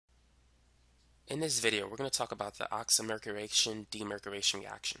In this video, we're going to talk about the Oxymercuration Demercuration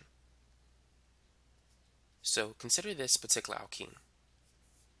reaction. So consider this particular alkene.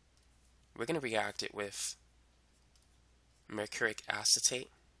 We're going to react it with mercuric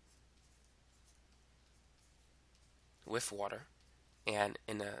acetate with water, and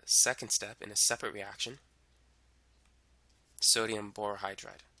in a second step, in a separate reaction, sodium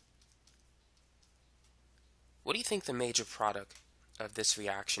borohydride. What do you think the major product of this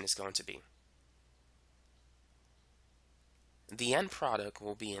reaction is going to be? The end product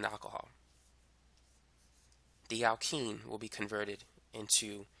will be an alcohol. The alkene will be converted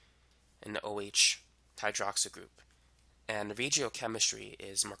into an OH hydroxyl group. And regiochemistry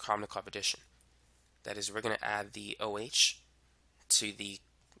is Markovnikov addition. That is, we're going to add the OH to the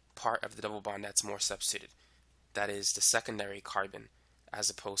part of the double bond that's more substituted. That is the secondary carbon as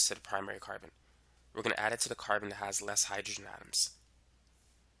opposed to the primary carbon. We're going to add it to the carbon that has less hydrogen atoms.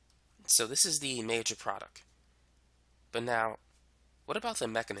 So this is the major product. But now, what about the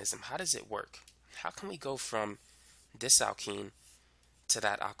mechanism? How does it work? How can we go from this alkene to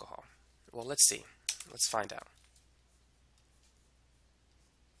that alcohol? Well, let's see. Let's find out.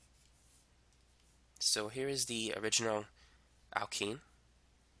 So here is the original alkene,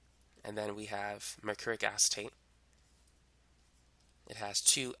 and then we have mercuric acetate. It has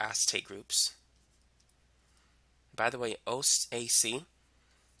two acetate groups. By the way, OAC,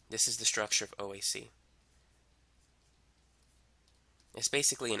 this is the structure of OAC. It's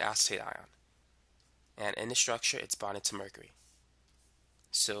basically an acetate ion, and in the structure it's bonded to mercury.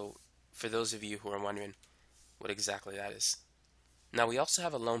 So for those of you who are wondering what exactly that is. Now we also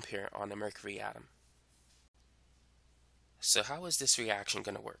have a lone pair on the mercury atom. So how is this reaction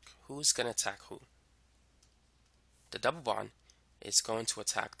going to work? Who's going to attack who? The double bond is going to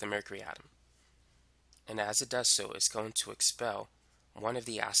attack the mercury atom, and as it does so, it's going to expel one of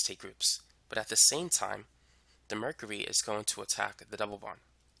the acetate groups, but at the same time the mercury is going to attack the double bond.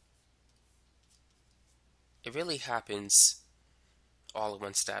 It really happens all in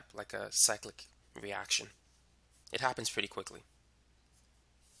one step, like a cyclic reaction. It happens pretty quickly.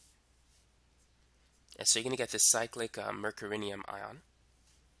 And so you're going to get this cyclic mercurinium ion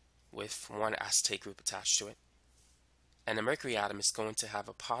with one acetate group attached to it. And the mercury atom is going to have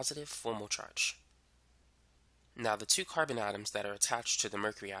a positive full mole charge. Now the two carbon atoms that are attached to the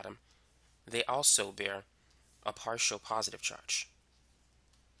mercury atom, they also bear a partial positive charge.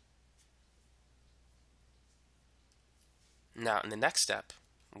 Now in the next step,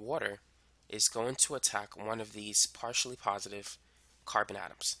 water is going to attack one of these partially positive carbon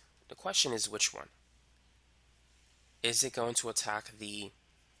atoms. The question is which one? Is it going to attack the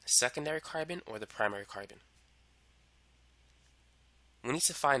secondary carbon or the primary carbon? We need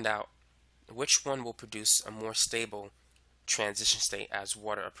to find out which one will produce a more stable transition state as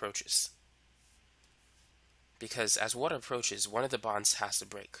water approaches. Because as water approaches, one of the bonds has to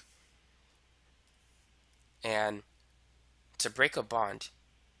break. And to break a bond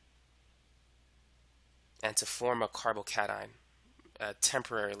and to form a carbocation, a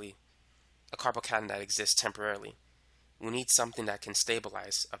carbocation that exists temporarily, we need something that can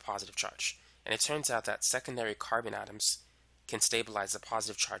stabilize a positive charge. And it turns out that secondary carbon atoms can stabilize a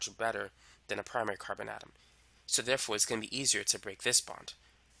positive charge better than a primary carbon atom. So therefore, it's going to be easier to break this bond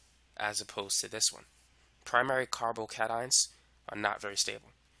as opposed to this one. Primary carbocations are not very stable.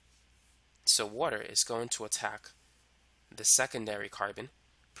 So water is going to attack the secondary carbon,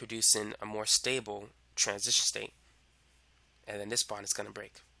 producing a more stable transition state, and then this bond is going to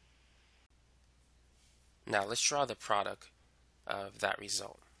break. Now let's draw the product of that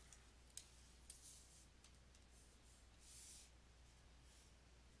result.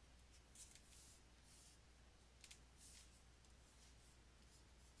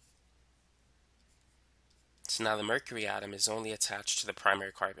 So now the mercury atom is only attached to the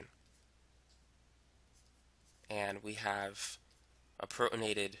primary carbon. And we have a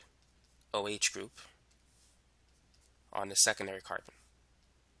protonated OH group on the secondary carbon.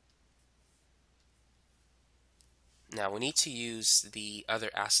 Now we need to use the other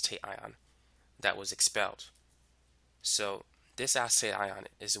acetate ion that was expelled. So this acetate ion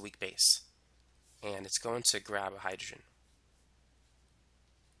is a weak base, and it's going to grab a hydrogen,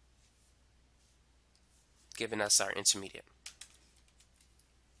 giving us our intermediate.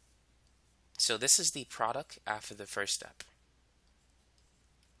 So this is the product after the first step.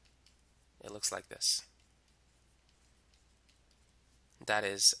 It looks like this. That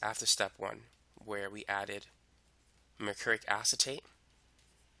is after step 1, where we added mercuric acetate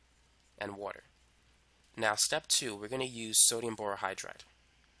and water. Now step 2, we're going to use sodium borohydride.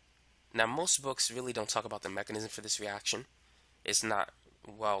 Now most books really don't talk about the mechanism for this reaction. It's not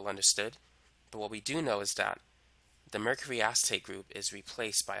well understood, But what we do know is that the mercury acetate group is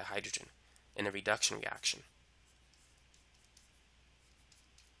replaced by a hydrogen in a reduction reaction.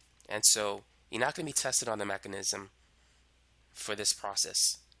 And so you're not going to be tested on the mechanism for this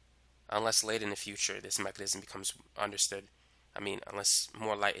process unless later in the future this mechanism becomes understood. Unless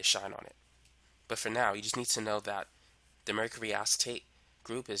more light is shined on it. But for now, you just need to know that the mercury acetate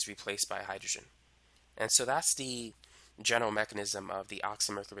group is replaced by a hydrogen. And so that's the general mechanism of the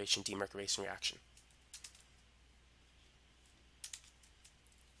Oxymercuration Demercuration reaction.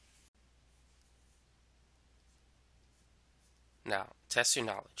 Now, test your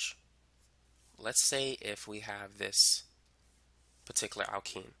knowledge. Let's say if we have this particular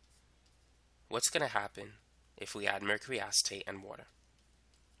alkene, what's going to happen if we add mercury acetate and water?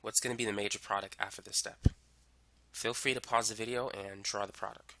 What's going to be the major product after this step? Feel free to pause the video and draw the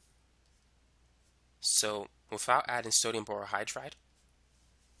product. So, without adding sodium borohydride,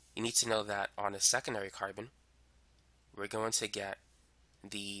 you need to know that on a secondary carbon, we're going to get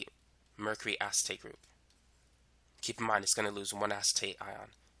the mercury acetate group. Keep in mind, it's going to lose one acetate ion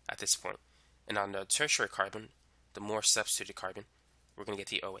at this point. And on the tertiary carbon, the more substituted carbon, we're going to get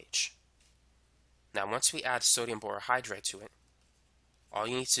the OH. Now, once we add sodium borohydride to it, all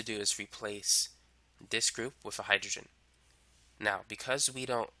you need to do is replace this group with a hydrogen. Now, because we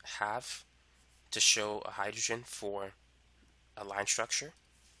don't have to show a hydrogen for a line structure,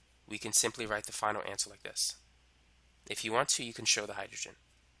 we can simply write the final answer like this. If you want to, you can show the hydrogen,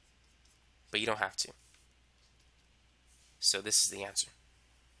 but you don't have to. So this is the answer.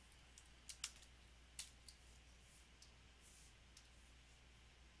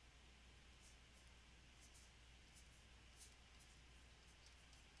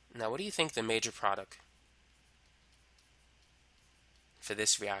 Now, what do you think the major product for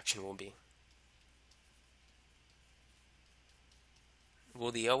this reaction will be?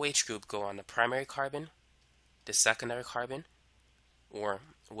 Will the OH group go on the primary carbon, the secondary carbon, or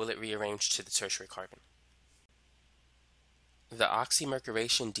will it rearrange to the tertiary carbon? The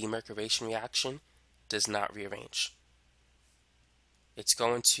Oxymercuration Demercuration reaction does not rearrange. It's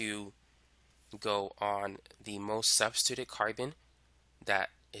going to go on the most substituted carbon that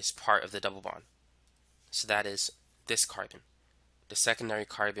is part of the double bond. So that is this carbon, the secondary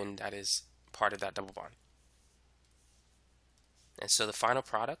carbon that is part of that double bond. And so the final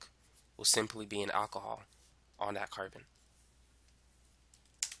product will simply be an alcohol on that carbon.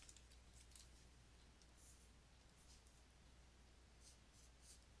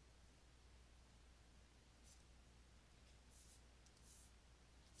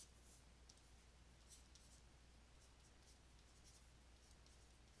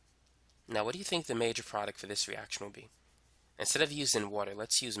 Now, what do you think the major product for this reaction will be? Instead of using water,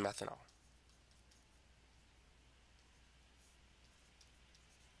 let's use methanol.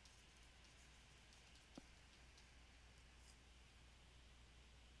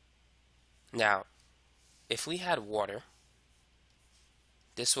 Now, if we had water,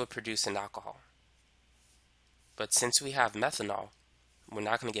 this would produce an alcohol. But since we have methanol, we're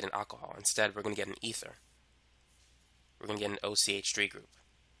not going to get an alcohol. Instead, we're going to get an ether. We're going to get an OCH3 group.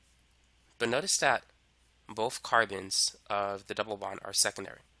 But notice that both carbons of the double bond are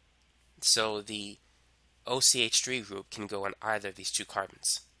secondary. So the OCH3 group can go on either of these two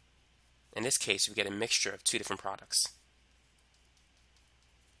carbons. In this case, we get a mixture of two different products.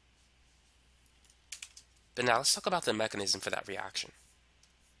 But now let's talk about the mechanism for that reaction.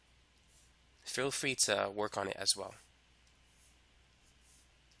 Feel free to work on it as well.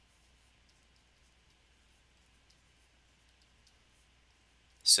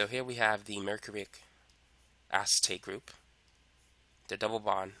 So here we have the mercuric acetate group. The double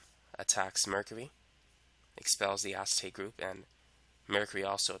bond attacks mercury, expels the acetate group, and mercury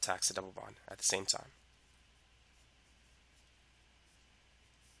also attacks the double bond at the same time.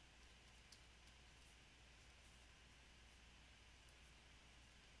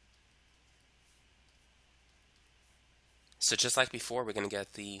 So just like before, we're going to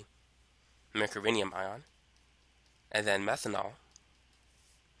get the mercurinium ion, and then methanol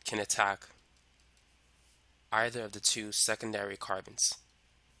can attack either of the two secondary carbons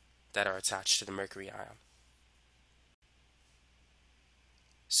that are attached to the mercury ion.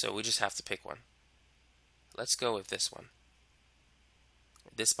 So we just have to pick one. Let's go with this one.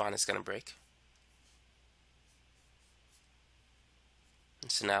 This bond is going to break.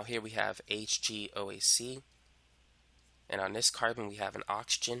 And so now here we have HgOAc, and on this carbon we have an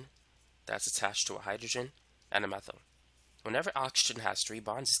oxygen that's attached to a hydrogen and a methyl. Whenever oxygen has three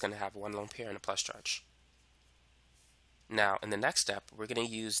bonds, it's going to have one lone pair and a plus charge. Now, in the next step, we're going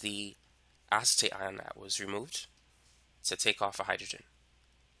to use the acetate ion that was removed to take off a hydrogen.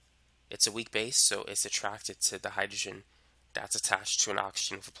 It's a weak base, so it's attracted to the hydrogen that's attached to an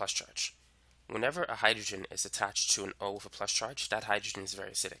oxygen with a plus charge. Whenever a hydrogen is attached to an O with a plus charge, that hydrogen is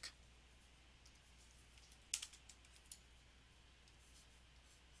very acidic.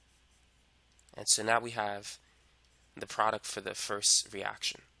 And so now we have the product for the first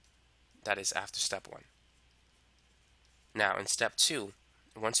reaction. That is after step 1. Now in step 2,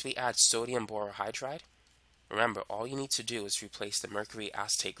 once we add sodium borohydride, remember all you need to do is replace the mercury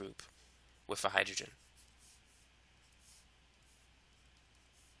acetate group with a hydrogen.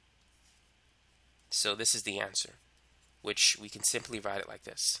 So this is the answer, which we can simply write it like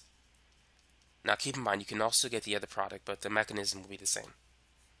this. Now keep in mind you can also get the other product, but the mechanism will be the same.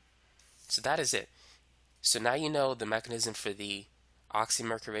 So that is it. So now you know the mechanism for the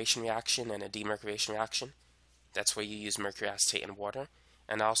oxymercuration reaction and a demercuration reaction. That's where you use mercury acetate and water,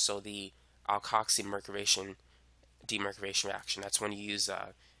 and also the alkoxymercuration demercuration reaction. That's when you use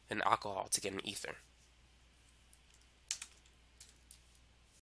an alcohol to get an ether.